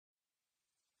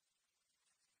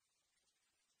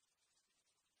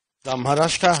The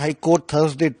Maharashtra High Court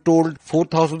Thursday told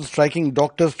 4,000 striking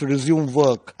doctors to resume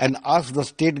work and asked the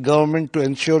state government to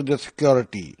ensure their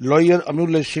security. Lawyer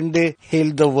Amulya Shinde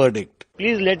hailed the verdict.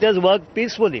 Please let us work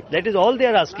peacefully. That is all they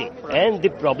are asking. And the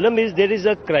problem is there is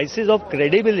a crisis of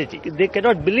credibility. They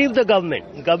cannot believe the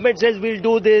government. The government says we'll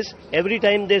do this every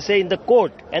time they say in the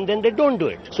court and then they don't do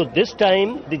it. So this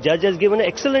time the judge has given an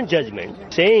excellent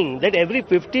judgment saying that every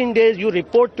 15 days you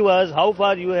report to us how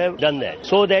far you have done that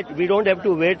so that we don't have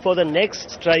to wait for the next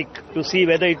strike to see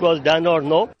whether it was done or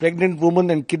no. Pregnant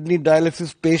women and kidney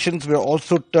dialysis patients were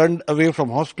also turned away from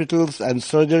hospitals and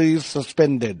surgeries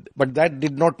suspended. But that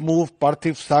did not move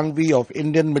Parthiv Sangvi of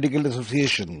Indian Medical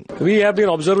Association. We have been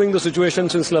observing the situation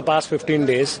since the past 15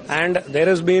 days and there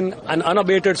has been an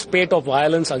unabated spate of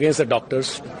violence against the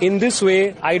doctors. In this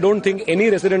way, I don't think any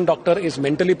resident doctor is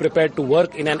mentally prepared to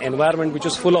work in an environment which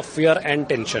is full of fear and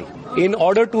tension. In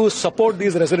order to support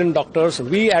these resident doctors,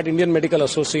 we at Indian Medical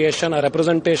Association, a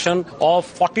representation of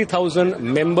 40,000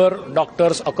 member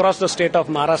doctors across the state of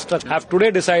Maharashtra, have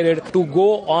today decided to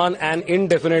go on an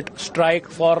indefinite strike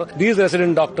for these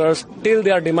resident doctors till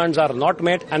their demands are not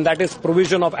met, and that is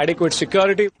provision of adequate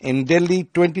security. In Delhi,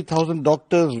 20,000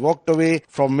 doctors walked away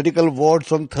from medical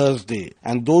wards on Thursday,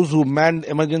 and those who manned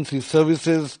emergency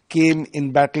services came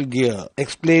in battle gear,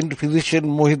 explained physician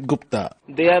Mohit Gupta.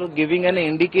 They are giving an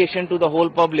indication to the whole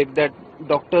public that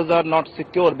doctors are not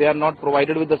secure, they are not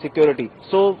provided with the security.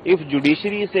 So if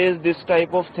judiciary says this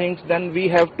type of things, then we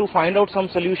have to find out some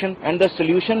solution, and the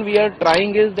solution we are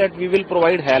trying is that we will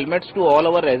provide helmets to all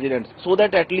our residents so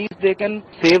that at least they can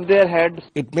save their heads.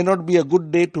 It may not be a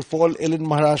good day to fall ill in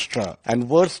Maharashtra, and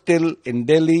worse still in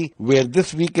Delhi, where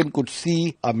this weekend could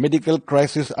see a medical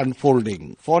crisis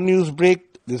unfolding. For Newsbreak,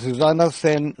 this is Anna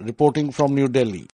Sen reporting from New Delhi.